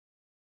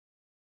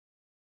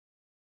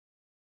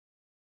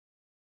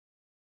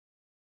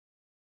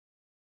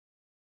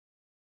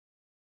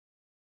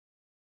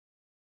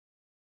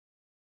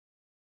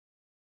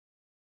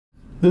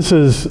This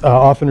is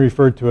often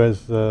referred to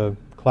as the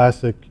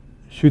classic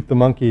shoot the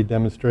monkey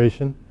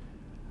demonstration.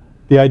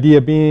 The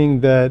idea being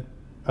that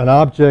an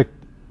object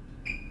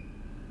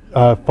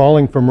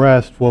falling from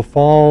rest will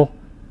fall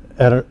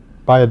at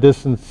by a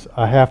distance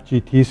a half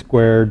gt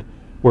squared,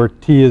 where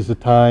t is the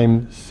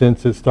time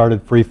since it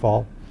started free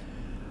fall.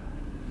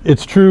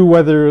 It's true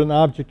whether an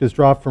object is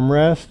dropped from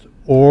rest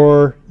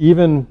or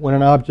even when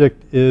an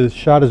object is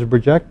shot as a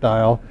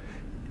projectile,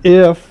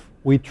 if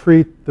we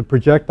treat the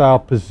projectile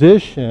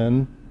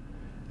position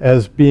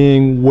as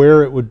being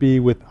where it would be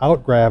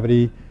without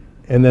gravity,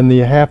 and then the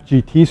half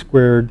gt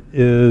squared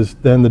is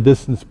then the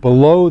distance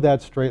below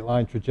that straight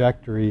line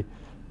trajectory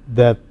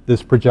that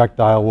this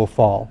projectile will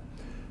fall.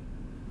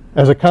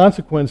 As a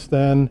consequence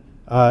then,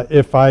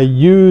 if I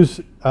use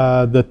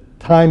the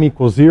time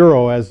equals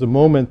 0 as the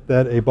moment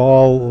that a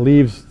ball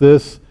leaves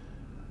this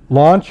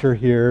launcher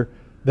here,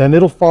 then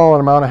it'll fall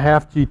an amount of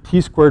half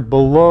gt squared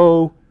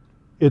below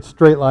its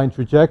straight line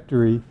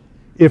trajectory.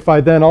 If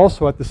I then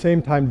also at the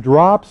same time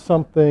drop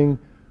something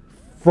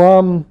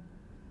from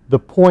the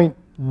point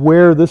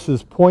where this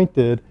is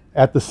pointed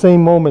at the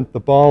same moment the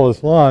ball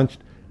is launched,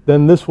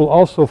 then this will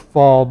also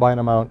fall by an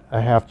amount a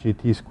half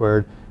gt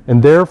squared.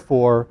 And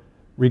therefore,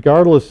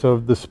 regardless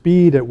of the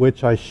speed at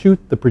which I shoot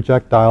the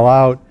projectile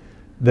out,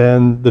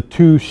 then the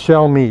two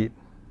shall meet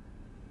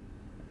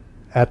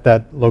at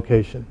that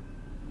location.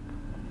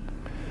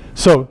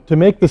 So to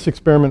make this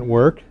experiment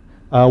work,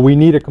 we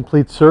need a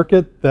complete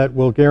circuit that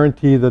will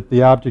guarantee that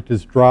the object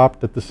is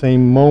dropped at the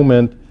same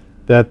moment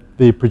that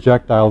the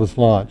projectile is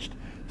launched.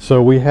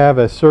 So we have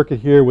a circuit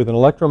here with an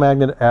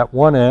electromagnet at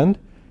one end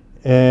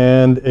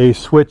and a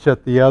switch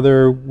at the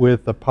other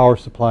with a power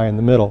supply in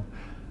the middle.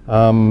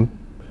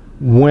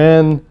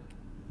 When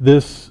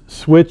this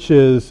switch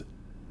is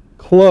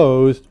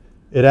closed,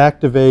 it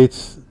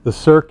activates the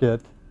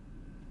circuit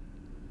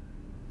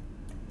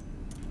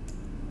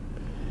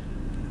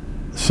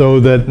so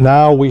that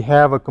now we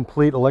have a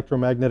complete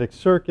electromagnetic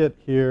circuit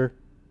here.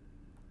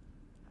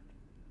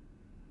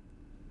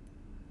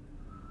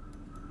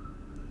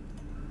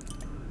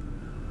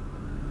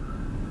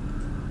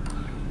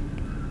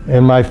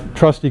 And my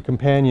trusty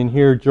companion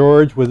here,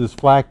 George, with his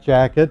flak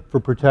jacket for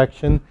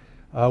protection,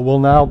 will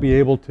now be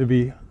able to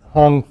be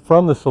hung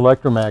from this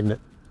electromagnet.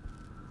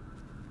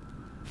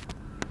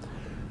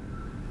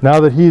 Now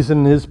that he's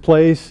in his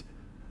place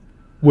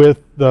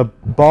with the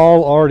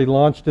ball already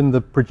launched in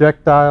the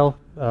projectile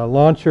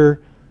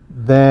launcher,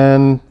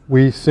 then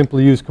we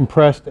simply use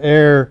compressed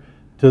air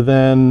to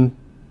then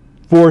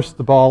force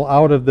the ball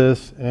out of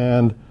this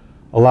and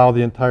allow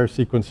the entire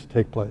sequence to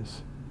take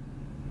place.